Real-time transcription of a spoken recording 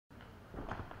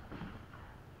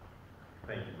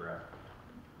Brett.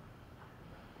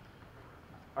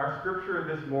 Our scripture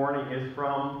this morning is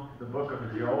from the book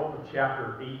of Job,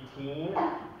 chapter 18,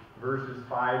 verses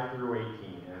 5 through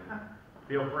 18. And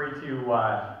feel free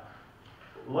to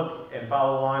look and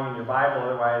follow along in your Bible,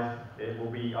 otherwise it will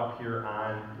be up here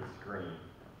on the screen.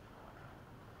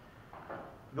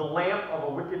 The lamp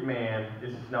of a wicked man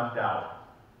is snuffed out.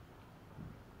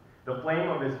 The flame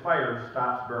of his fire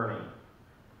stops burning.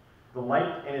 The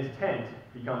light in his tent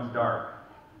becomes dark.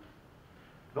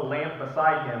 The lamp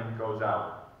beside him goes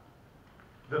out.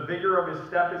 The vigor of his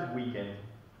step is weakened.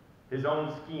 His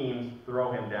own schemes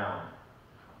throw him down.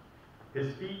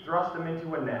 His feet thrust him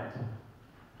into a net.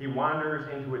 He wanders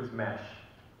into its mesh.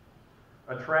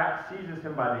 A trap seizes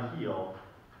him by the heel.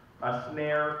 A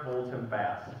snare holds him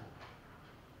fast.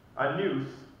 A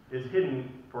noose is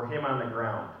hidden for him on the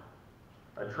ground.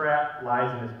 A trap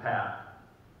lies in his path.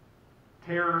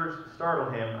 Terrors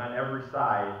startle him on every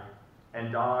side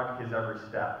and dog his every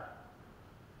step.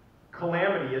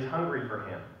 Calamity is hungry for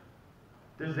him.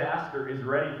 Disaster is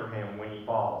ready for him when he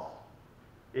falls.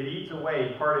 It eats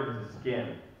away part of his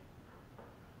skin.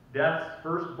 Death's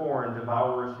firstborn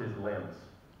devours his limbs.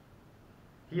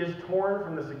 He is torn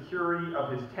from the security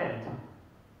of his tent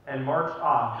and marched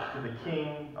off to the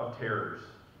king of terrors.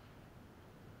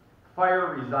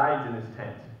 Fire resides in his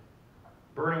tent.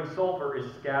 Burning sulfur is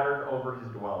scattered over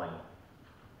his dwelling.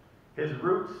 His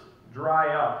roots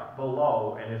dry up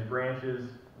below and his branches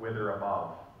wither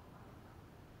above.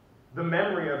 The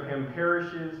memory of him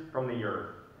perishes from the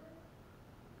earth.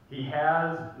 He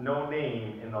has no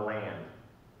name in the land.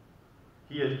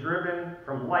 He is driven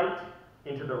from light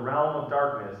into the realm of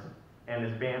darkness and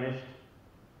is banished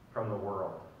from the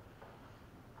world.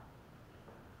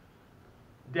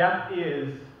 Death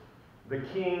is the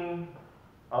king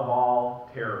of all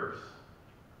terrors.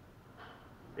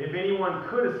 If anyone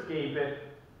could escape it,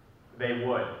 they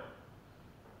would.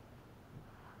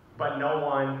 But no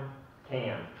one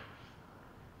can.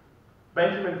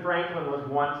 Benjamin Franklin was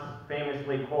once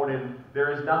famously quoted, "There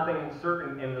is nothing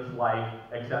certain in this life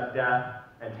except death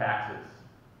and taxes."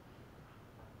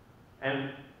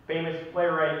 And famous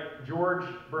playwright George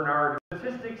Bernard,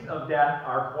 statistics of death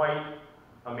are quite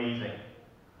amazing.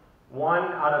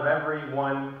 1 out of every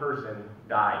 1 person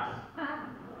dies.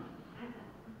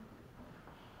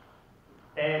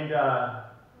 And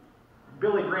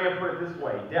Billy Graham put it this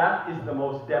way: death is the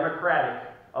most democratic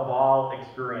of all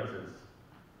experiences.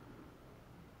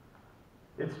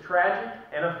 It's tragic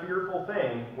and a fearful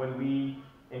thing when we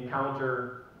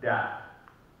encounter death.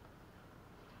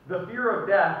 The fear of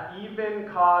death even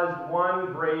caused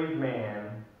one brave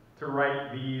man to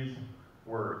write these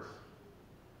words: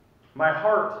 "My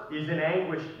heart is in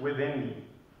anguish within me.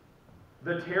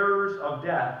 The terrors of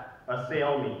death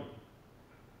assail me.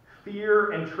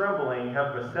 Fear and trembling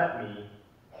have beset me.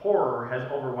 Horror has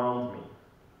overwhelmed me."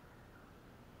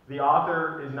 The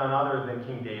author is none other than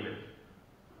King David,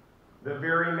 the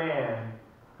very man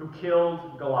who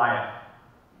killed Goliath.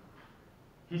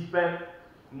 He spent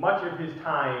much of his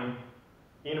time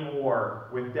in war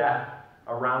with death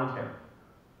around him.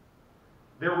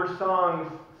 There were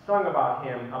songs sung about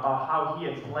him, about how he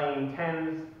had slain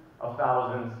tens of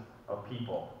thousands of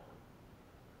people.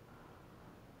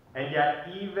 And yet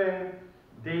even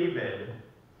David,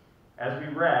 as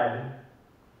we read,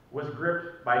 was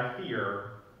gripped by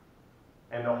fear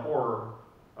and the horror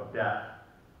of death.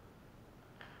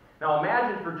 Now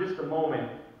imagine for just a moment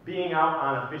being out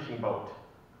on a fishing boat.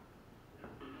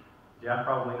 Jeff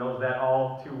probably knows that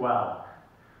all too well.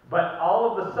 But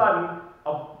all of a sudden,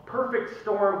 a perfect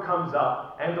storm comes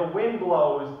up, and the wind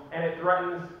blows, and it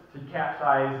threatens to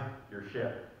capsize your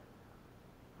ship.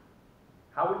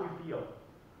 How would you feel?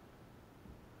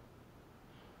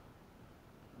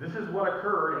 This is what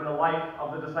occurred in the life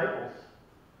of the disciples.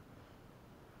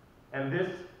 And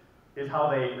this is how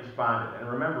they responded.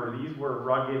 And remember, these were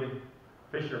rugged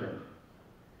fishermen.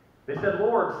 They said,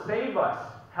 "Lord, save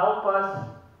us. Help us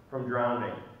from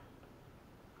drowning."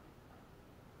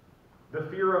 The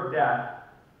fear of death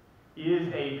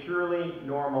is a purely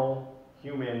normal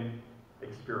human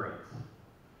experience.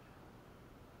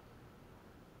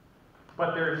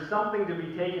 But there's something to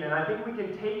be taken, and I think we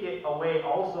can take it away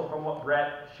also from what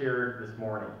Brett shared this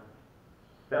morning.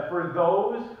 That for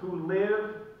those who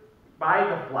live by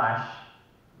the flesh,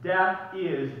 death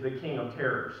is the king of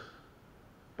terrors.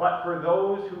 But for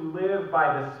those who live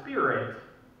by the Spirit,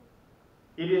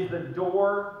 it is the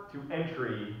door to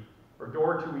entry, or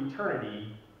door to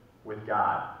eternity with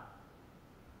God.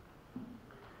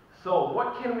 So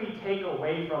what can we take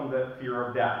away from the fear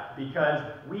of death? Because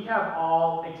we have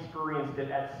all experienced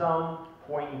it at some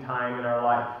point in time in our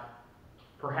life.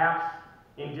 Perhaps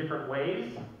in different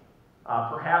ways,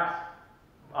 perhaps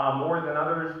more than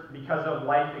others because of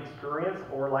life experience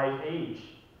or life age.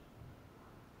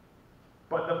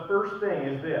 But the first thing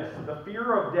is this: the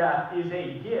fear of death is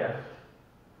a gift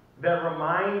that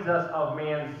reminds us of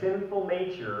man's sinful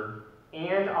nature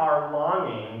and our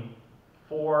longing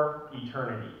for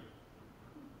eternity.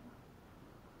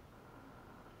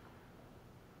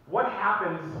 What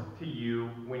happens to you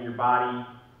when your body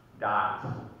dies?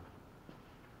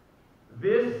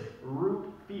 This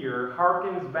root fear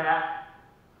harkens back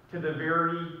to the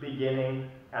very beginning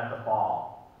at the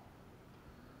fall.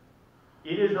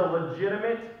 It is a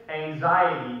legitimate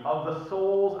anxiety of the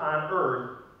souls on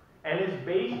earth and is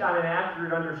based on an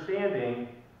accurate understanding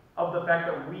of the fact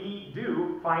that we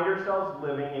do find ourselves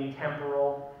living in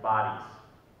temporal bodies.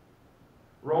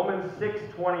 Romans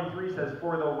 6:23 says,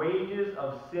 "For the wages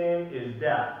of sin is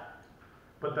death,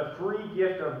 but the free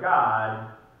gift of God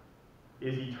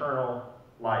is eternal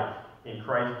life in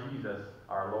Christ Jesus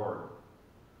our Lord."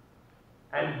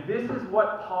 And this is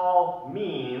what Paul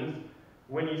means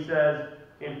when he says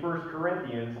in 1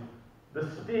 Corinthians, "The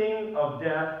sting of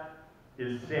death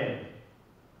is sin,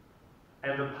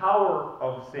 and the power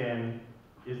of sin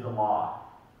is the law."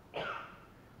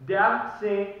 Death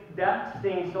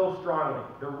stings so strongly.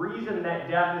 The reason that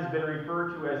death has been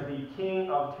referred to as the king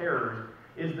of terrors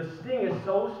is the sting is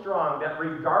so strong that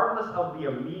regardless of the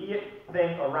immediate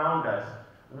thing around us,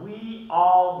 we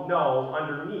all know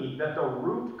underneath that the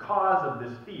root cause of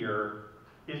this fear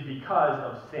is because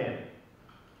of sin.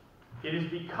 It is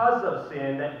because of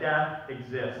sin that death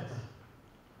exists.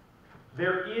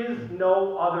 There is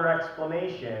no other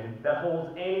explanation that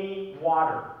holds any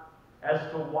water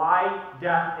as to why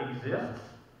death exists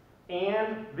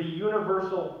and the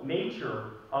universal nature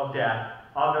of death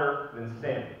other than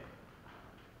sin.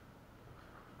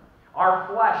 Our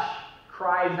flesh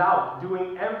cries out,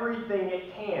 doing everything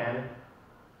it can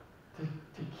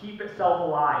to keep itself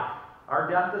alive. Our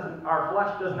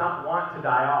flesh does not want to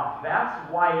die off.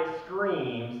 That's why it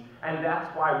screams, and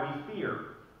that's why we fear.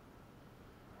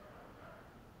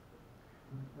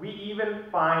 We even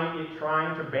find it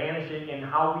trying to banish it in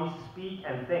how we speak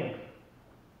and think.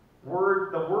 The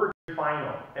word is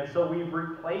final, and so we've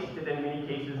replaced it in many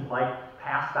cases like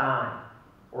passed on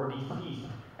or deceased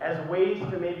as ways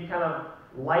to maybe kind of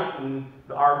lighten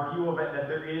our view of it, that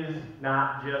there is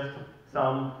not just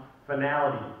some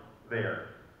finality there.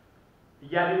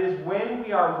 Yet it is when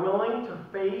we are willing to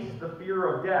face the fear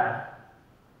of death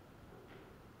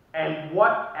and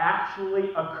what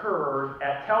actually occurred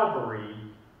at Calvary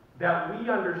that we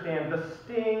understand the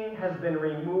sting has been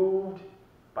removed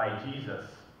by Jesus.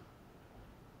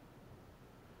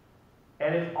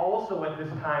 And it's also at this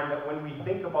time that when we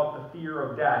think about the fear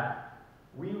of death,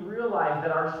 we realize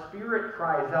that our spirit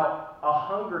cries out a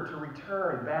hunger to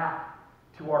return back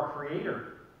to our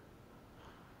Creator.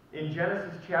 In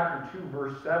Genesis chapter 2,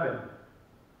 verse 7,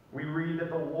 we read that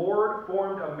the Lord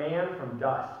formed a man from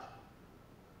dust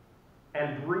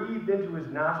and breathed into his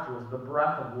nostrils the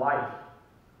breath of life,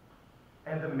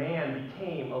 and the man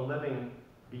became a living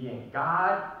being.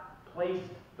 God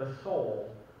placed the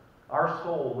soul, our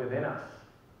soul, within us.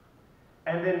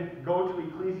 And then go to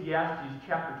Ecclesiastes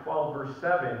chapter 12, verse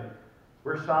 7,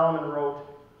 where Solomon wrote,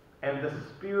 "And the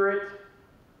spirit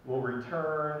will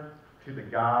return to the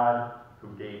God who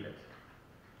gave it."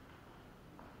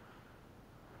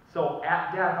 So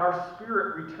at death, our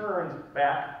spirit returns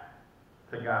back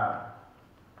to God,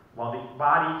 while the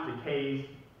body decays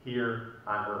here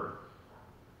on earth.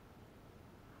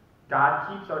 God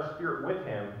keeps our spirit with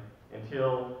him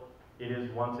until it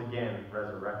is once again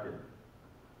resurrected.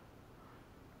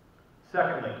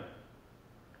 Secondly,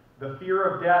 the fear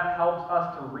of death helps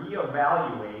us to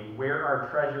reevaluate where our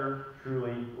treasure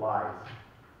truly lies.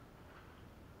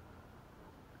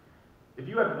 If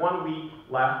you had 1 week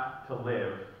left to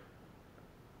live,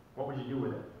 what would you do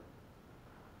with it?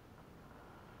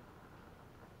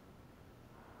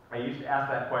 I used to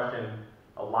ask that question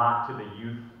a lot to the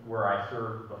youth where I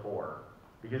served before,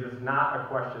 because it's not a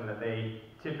question that they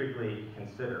typically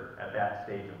consider at that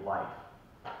stage of life.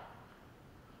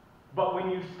 But when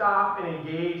you stop and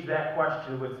engage that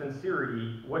question with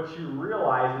sincerity, what you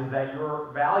realize is that your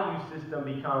value system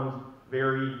becomes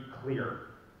very clear.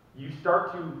 You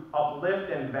start to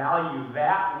uplift and value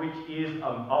that which is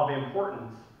of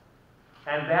importance,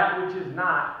 and that which is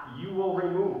not, you will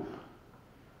remove.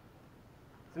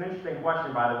 It's an interesting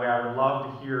question, by the way. I would love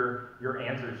to hear your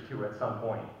answers to at some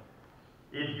point,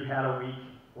 if you had a week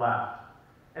left.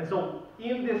 And so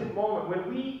in this moment, if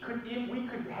we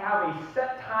could have a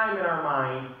set time in our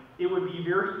mind, it would be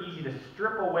very easy to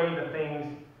strip away the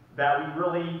things that we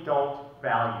really don't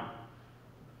value.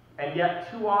 And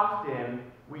yet, too often,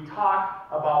 we talk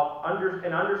about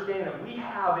and understand that we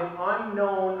have an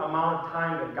unknown amount of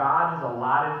time that God has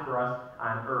allotted for us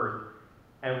on earth,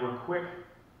 and we're quick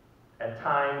at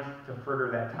times to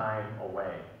fritter that time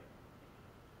away.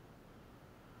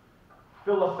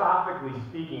 Philosophically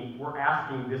speaking, we're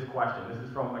asking this question. This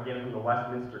is from the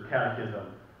Westminster Catechism.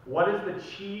 What is the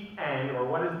chief end, or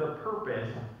what is the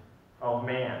purpose of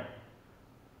man?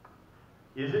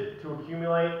 Is it to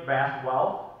accumulate vast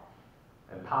wealth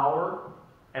and power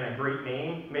and a great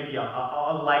name, maybe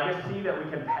a legacy that we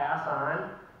can pass on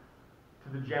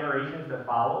to the generations that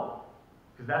follow?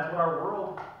 Because that's what our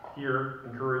world here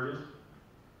encourages.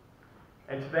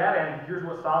 And to that end, here's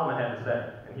what Solomon had to say,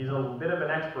 and he's a bit of an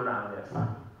expert on this.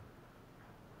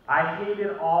 I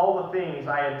hated all the things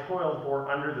I had toiled for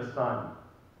under the sun,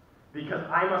 because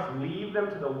I must leave them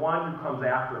to the one who comes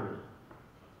after me.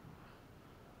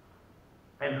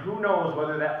 And who knows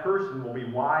whether that person will be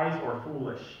wise or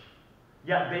foolish.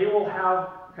 Yet they will have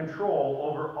control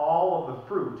over all of the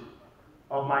fruit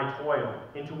of my toil,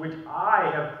 into which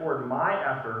I have poured my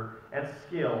effort and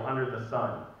skill under the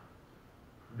sun.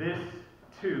 This,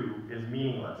 too, is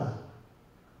meaningless.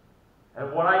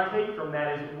 And what I take from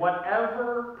that is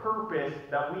whatever purpose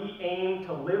that we aim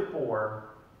to live for,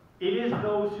 it is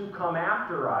those who come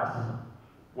after us,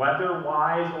 whether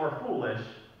wise or foolish,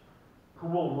 who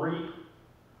will reap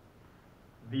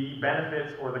the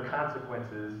benefits or the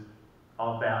consequences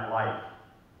of that life.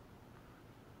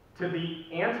 To the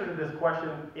answer to this question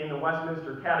in the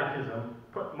Westminster Catechism,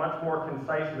 put much more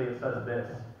concisely, it says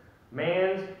this: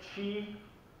 man's chief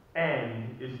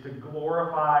end is to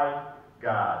glorify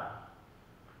God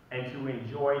and to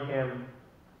enjoy Him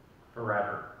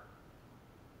forever.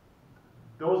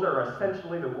 Those are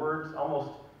essentially the words,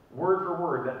 almost word for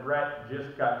word, that Brett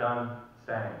just got done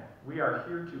saying. We are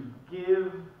here to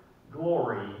give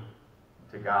glory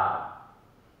to God.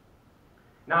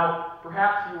 Now,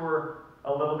 perhaps you were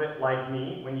a little bit like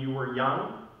me when you were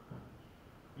young.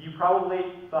 You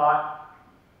probably thought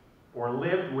or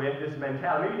lived with this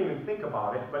mentality, maybe you didn't even think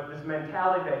about it, but this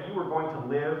mentality that you were going to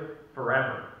live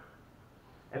forever.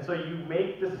 And so you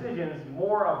make decisions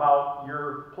more about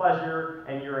your pleasure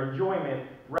and your enjoyment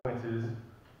consequences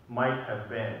might have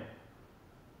been.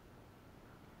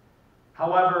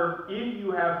 However, if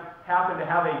you happen to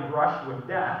have a brush with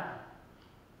death,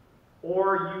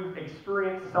 or you've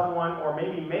experienced someone, or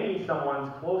maybe many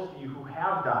someone's close to you who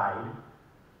have died,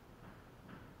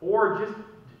 or just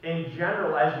in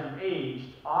general as you've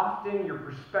aged, often your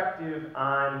perspective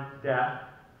on death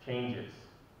changes,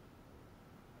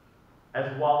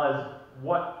 as well as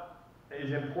what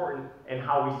is important in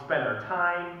how we spend our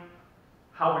time,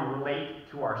 how we relate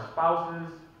to our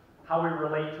spouses, how we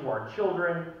relate to our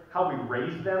children, how we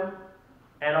raise them,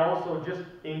 and also just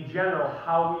in general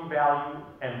how we value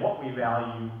and what we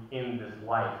value in this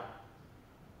life.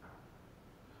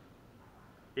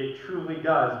 It truly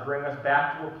does bring us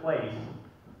back to a place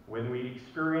when we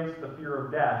experience the fear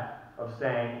of death of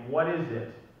saying, what is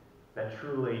it that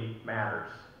truly matters?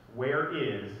 Where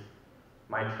is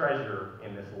my treasure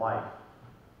in this life?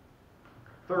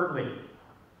 Thirdly,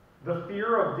 the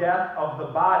fear of death of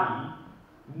the body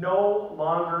no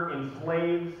longer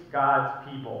enslaves God's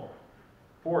people.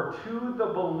 For to the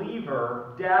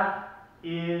believer, death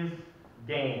is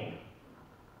gain.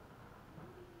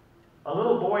 A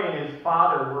little boy and his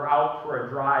father were out for a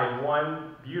drive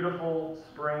one beautiful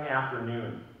spring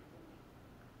afternoon.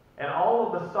 And all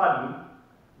of a sudden,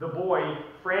 the boy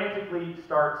frantically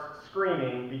starts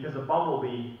screaming because a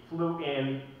bumblebee flew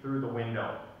in through the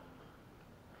window.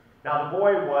 Now, the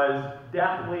boy was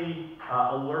deathly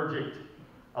allergic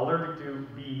to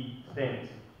bee stings.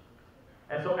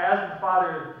 And so as the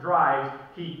father drives,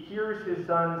 he hears his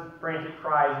son's frantic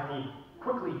cries, and he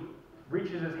quickly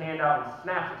reaches his hand out and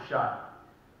snaps it shut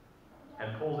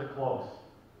and pulls it close.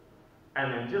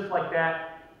 And then just like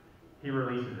that, he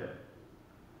releases it.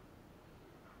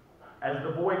 As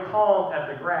the boy calms at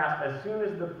the grasp, as soon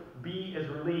as the bee is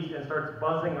released and starts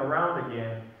buzzing around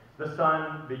again, the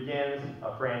son begins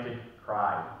a frantic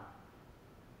cry.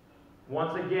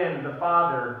 Once again, the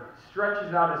father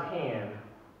stretches out his hand,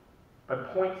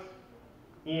 but points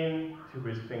into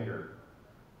his finger.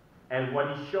 And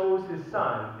what he shows his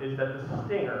son is that the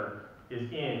stinger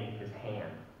is in his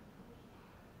hand.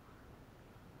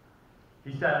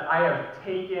 He said, I have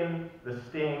taken the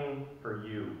sting for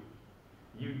you.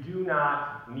 You do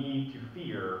not need to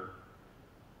fear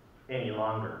any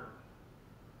longer.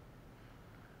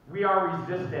 We are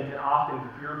resistant and often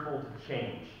fearful to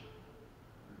change.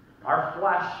 Our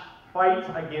flesh fights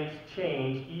against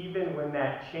change even when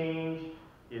that change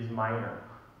is minor.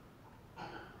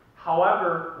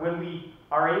 However, when we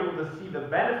are able to see the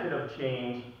benefit of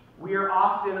change, we are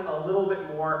often a little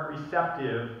bit more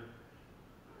receptive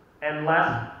and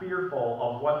less fearful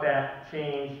of what that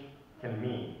change can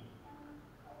mean.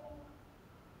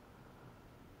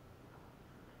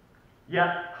 Yet,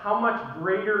 how much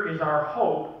greater is our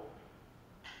hope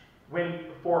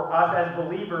for us as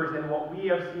believers in what we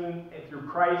have seen through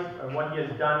Christ and what He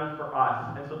has done for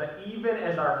us. And so that even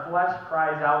as our flesh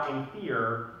cries out in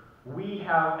fear, we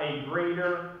have a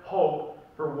greater hope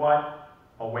for what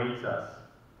awaits us.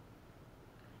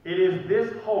 It is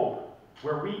this hope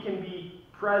where we can be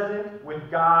present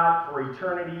with God for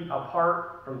eternity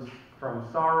apart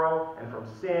from sorrow and from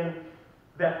sin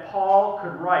that Paul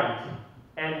could write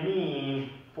and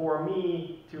mean, for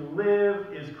me to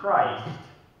live is Christ,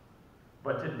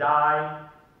 but to die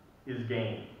is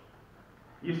gain.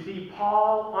 You see,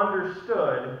 Paul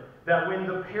understood that when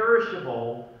the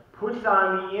perishable puts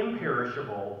on the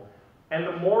imperishable, and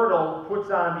the mortal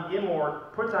puts on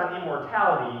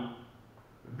immortality,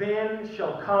 then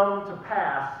shall come to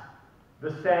pass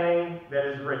the saying that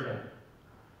is written,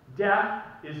 "Death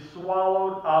is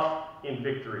swallowed up in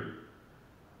victory.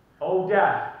 O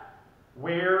death,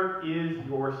 where is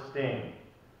your sting?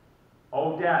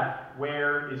 O death,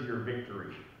 where is your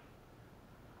victory?"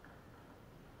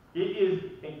 It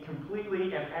is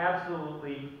completely and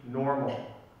absolutely normal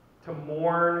to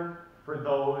mourn for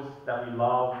those that we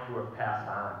love who have passed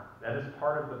on. That is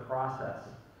part of the process.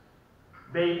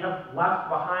 They have left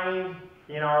behind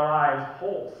in our lives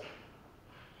holes.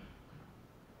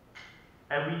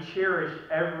 And we cherish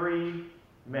every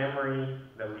memory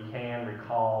that we can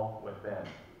recall with them.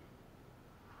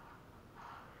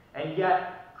 And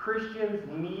yet, Christians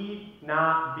need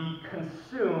not be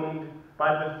consumed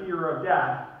by the fear of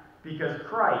death, because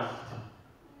Christ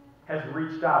has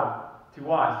reached out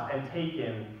to us and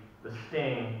taken the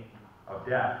sting of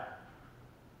death.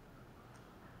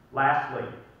 Lastly,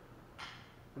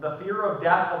 the fear of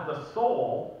death of the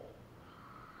soul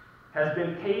has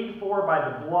been paid for by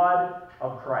the blood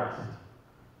of Christ.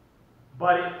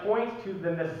 But it points to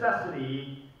the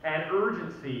necessity and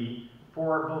urgency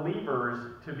for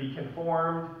believers to be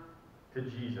conformed to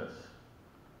Jesus.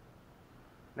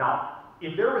 Now,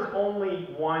 if there was only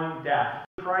one death,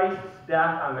 Christ's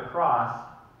death on the cross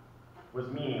was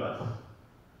meaningless.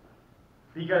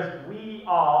 Because we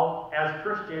all, as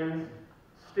Christians,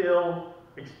 still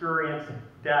experience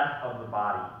death of the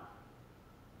body.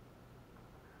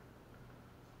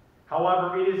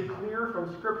 However, it is clear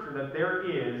from Scripture that there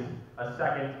is a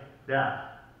second death.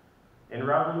 In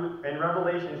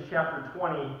Revelation chapter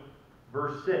 20,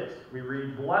 verse 6, we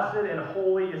read, "Blessed and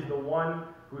holy is the one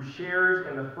who shares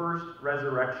in the first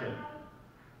resurrection.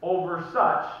 Over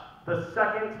such, the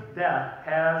second death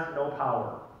has no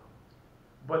power,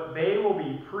 but they will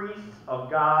be priests of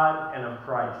God and of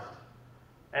Christ,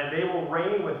 and they will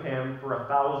reign with him for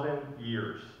 1,000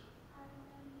 years."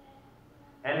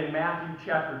 And in Matthew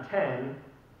chapter 10,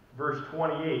 verse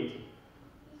 28,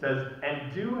 says,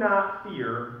 "And do not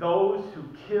fear those who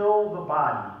kill the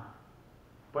body,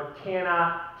 but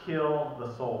cannot kill the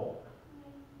soul.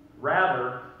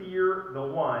 Rather, fear the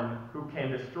one who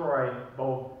can destroy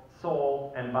both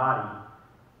soul and body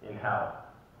in hell."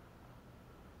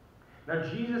 Now,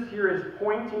 Jesus here is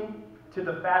pointing to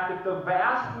the fact that the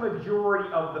vast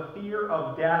majority of the fear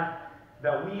of death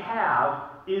that we have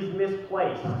is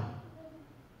misplaced.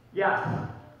 Yes,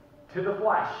 to the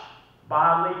flesh,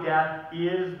 bodily death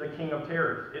is the king of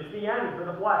terrors. It's the end for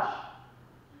the flesh.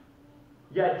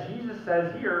 Yet Jesus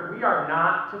says here, we are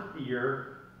not to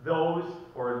fear those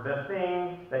or the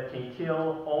thing that can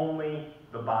kill only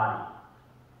the body.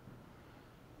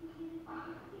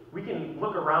 We can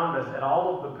look around us at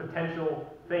all of the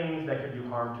potential things that could do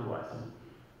harm to us.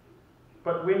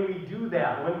 But when we do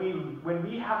that, when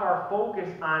we have our focus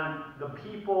on the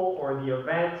people or the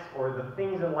events or the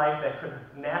things in life that could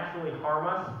naturally harm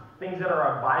us, things that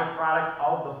are a byproduct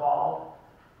of the fall,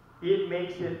 it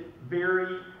makes it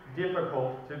very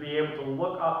difficult to be able to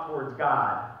look up towards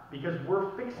God, because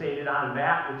we're fixated on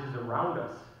that which is around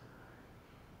us.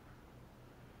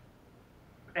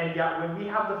 And yet, when we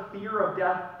have the fear of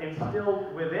death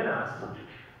instilled within us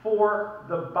for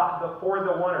the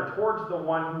one or towards the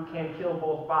one who can kill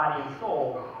both body and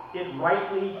soul, it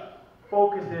rightly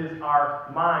focuses our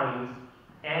minds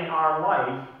and our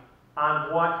life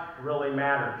on what really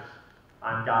matters,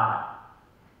 on God.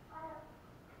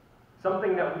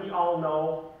 Something that we all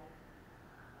know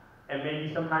and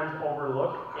maybe sometimes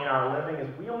overlook in our living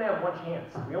is we only have one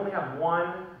chance. We only have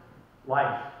one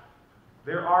life.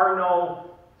 There are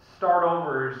no start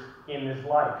overs in this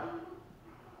life.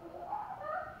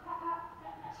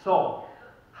 So,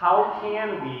 How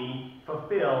can we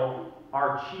fulfill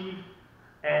our chief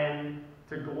end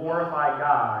to glorify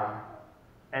God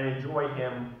and enjoy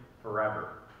Him forever?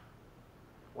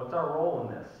 What's our role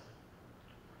in this?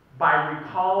 By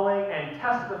recalling and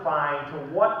testifying to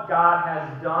what God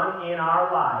has done in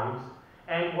our lives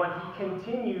and what He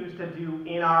continues to do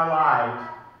in our lives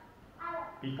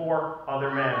before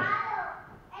other men.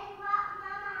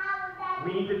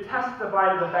 We need to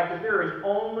testify to the fact that there is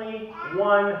only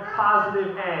one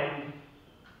positive end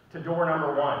to door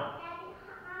number one.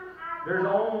 There's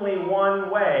only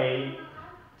one way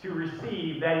to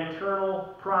receive that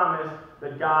eternal promise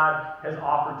that God has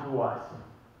offered to us,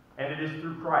 and it is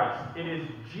through Christ. It is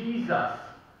Jesus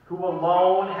who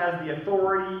alone has the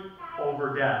authority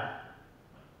over death.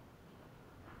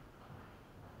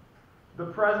 The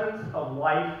presence of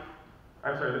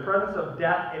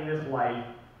death in this life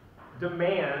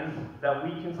demands that we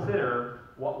consider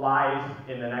what lies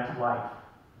in the next life.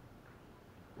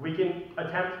 We can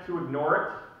attempt to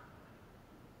ignore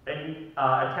it, and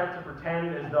attempt to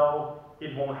pretend as though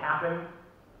it won't happen,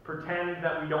 pretend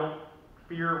that we don't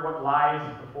fear what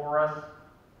lies before us,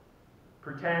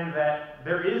 pretend that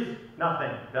there is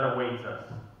nothing that awaits us.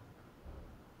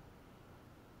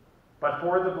 But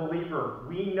for the believer,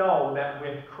 we know that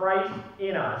with Christ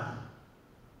in us,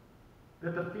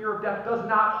 that the fear of death does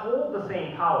not hold the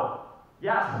same power.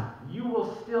 Yes, you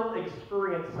will still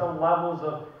experience some levels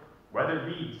of, whether it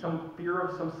be some fear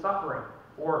of some suffering,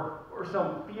 or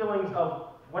some feelings of,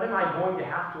 what am I going to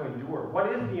have to endure?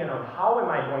 What is the end of, how am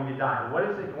I going to die? What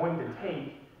is it going to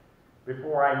take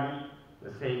before I meet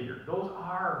the Savior? Those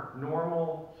are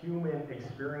normal human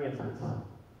experiences,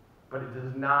 but it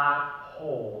does not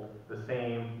hold the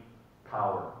same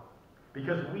power.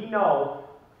 Because we know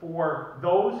for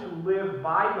those who live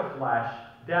by the flesh,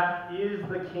 death is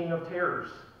the king of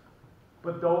terrors.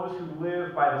 But those who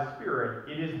live by the Spirit,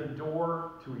 it is the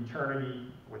door to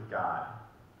eternity with God.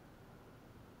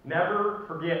 Never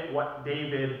forget what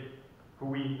David, who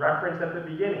we referenced at the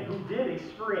beginning, who did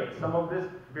experience some of this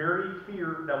very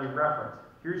fear that we referenced.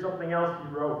 Here's something else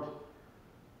he wrote.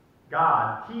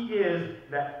 God, He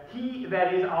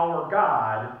that is our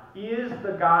God, is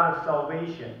the God of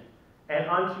salvation. And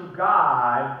unto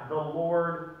God, the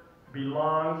Lord,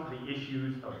 belongs the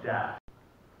issues of death.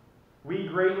 We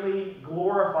greatly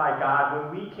glorify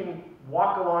God when we can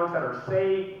walk alongside or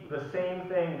say the same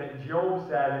thing that Job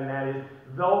said, and that is,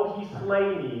 though He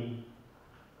slay me,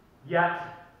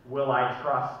 yet will I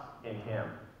trust in Him.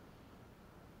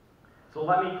 So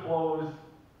let me close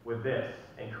with this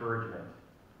encouragement.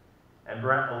 And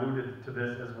Brett alluded to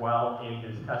this as well in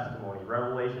his testimony.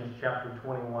 Revelation chapter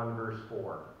 21, verse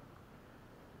 4.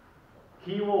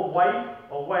 He will wipe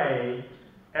away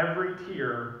every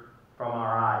tear from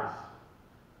our eyes.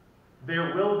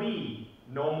 There will be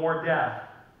no more death,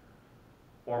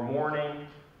 or mourning,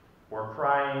 or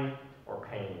crying, or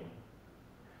pain.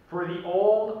 For the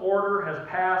old order has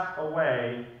passed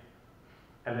away,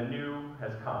 and the new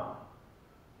has come.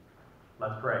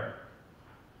 Let's pray.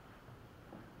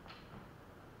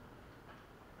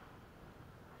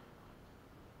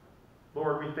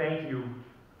 Lord, we thank You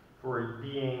for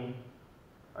being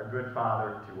a good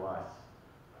Father to us.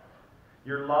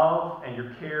 Your love and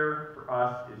Your care for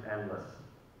us is endless.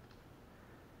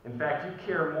 In fact, You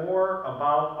care more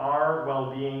about our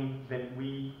well-being than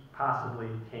we possibly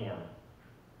can,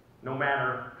 no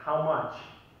matter how much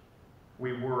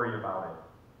we worry about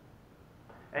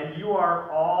it. And You are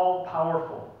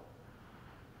all-powerful,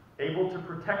 able to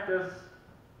protect us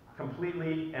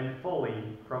completely and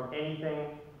fully from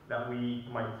anything that we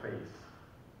might face.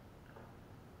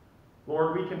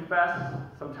 Lord, we confess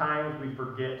sometimes we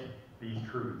forget these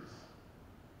truths.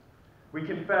 We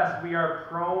confess we are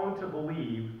prone to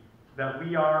believe that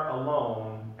we are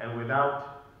alone and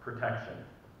without protection.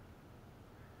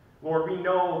 Lord, we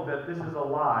know that this is a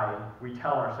lie we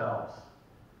tell ourselves,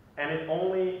 and it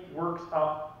only works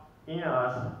up in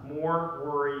us more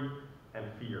worry and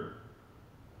fear.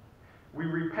 We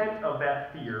repent of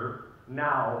that fear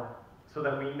now so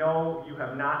that we know You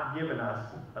have not given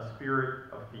us a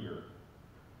spirit of fear.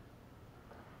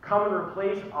 Come and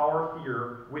replace our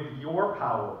fear with Your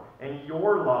power and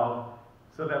Your love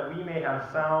so that we may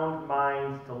have sound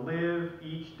minds to live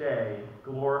each day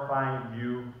glorifying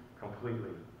You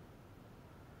completely.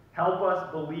 Help us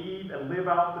believe and live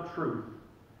out the truth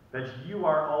that You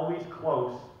are always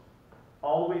close,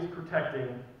 always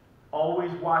protecting,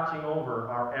 always watching over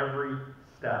our every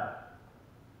step.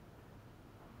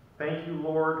 Thank You,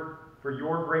 Lord, for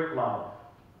Your great love.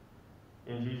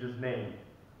 In Jesus' name,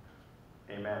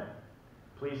 amen.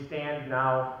 Please stand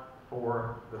now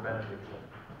for the benediction.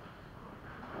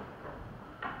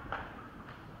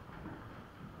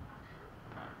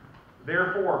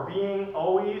 Therefore, being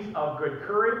always of good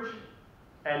courage,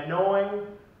 and knowing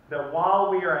that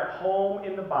while we are at home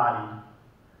in the body,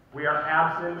 we are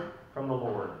absent from the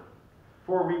Lord.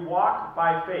 For we walk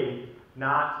by faith,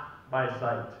 not by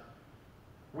sight.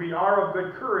 We are of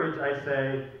good courage, I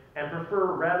say, and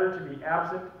prefer rather to be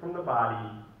absent from the body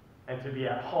and to be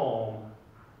at home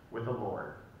with the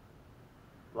Lord.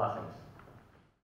 Blessings.